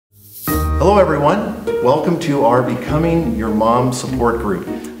Hello everyone, welcome to our Becoming Your Mom support group.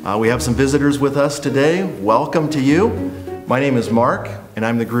 We have some visitors with us today. Welcome to you. My name is Mark and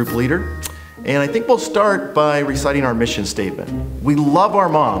I'm the group leader. And I think we'll start by reciting our mission statement. We love our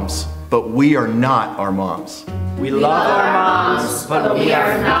moms, but we are not our moms. We love our moms, but we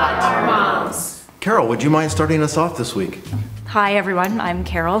are not our moms. Carol, would you mind starting us off this week? Hi everyone, I'm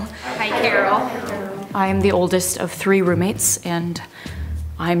Carol. Hi Carol. I'm the oldest of 3 roommates and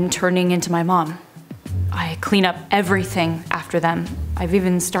I'm turning into my mom. I clean up everything after them. I've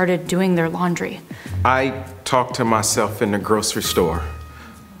even started doing their laundry. I talk to myself in the grocery store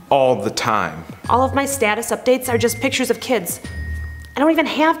all the time. All of my status updates are just pictures of kids. I don't even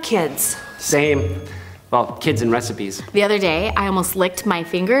have kids. Same. Well, kids and recipes. The other day, I almost licked my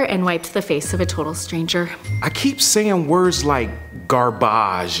finger and wiped the face of a total stranger. I keep saying words like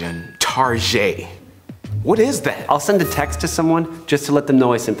garbage and target. What is that? I'll send a text to someone just to let them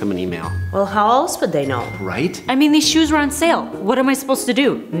know I sent them an email. Well, how else would they know? Right? I mean, these shoes were on sale. What am I supposed to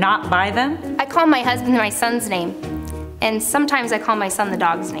do? Not buy them? I call my husband my son's name. And sometimes I call my son the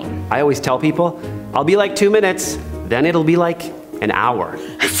dog's name. I always tell people, I'll be like 2 minutes, then it'll be like an hour.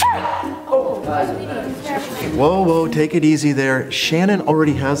 Whoa, whoa, take it easy there. Shannon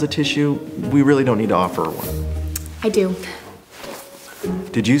already has a tissue. We really don't need to offer her one. I do.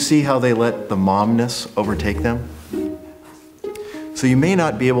 Did you see how they let the momness overtake them? So you may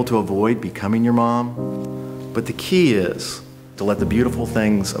not be able to avoid becoming your mom, but the key is to let the beautiful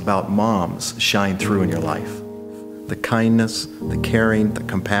things about moms shine through in your life. The kindness, the caring, the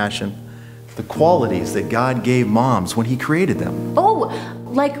compassion, the qualities that God gave moms when He created them. Oh,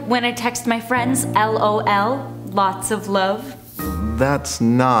 like when I text my friends, LOL, lots of love. That's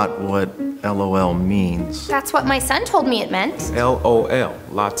not what LOL means. That's what my son told me it meant. LOL,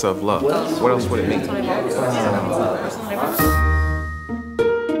 lots of love. What else would it mean?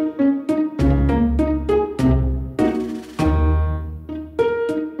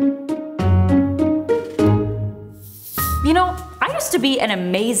 You know, I used to be an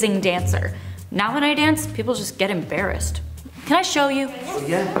amazing dancer. Now when I dance, people just get embarrassed. Can I show you?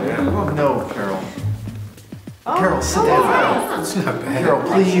 Oh, no, Carol. Carol, sit down. It's not bad. Carol,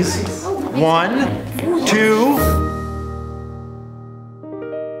 please. 1, 2.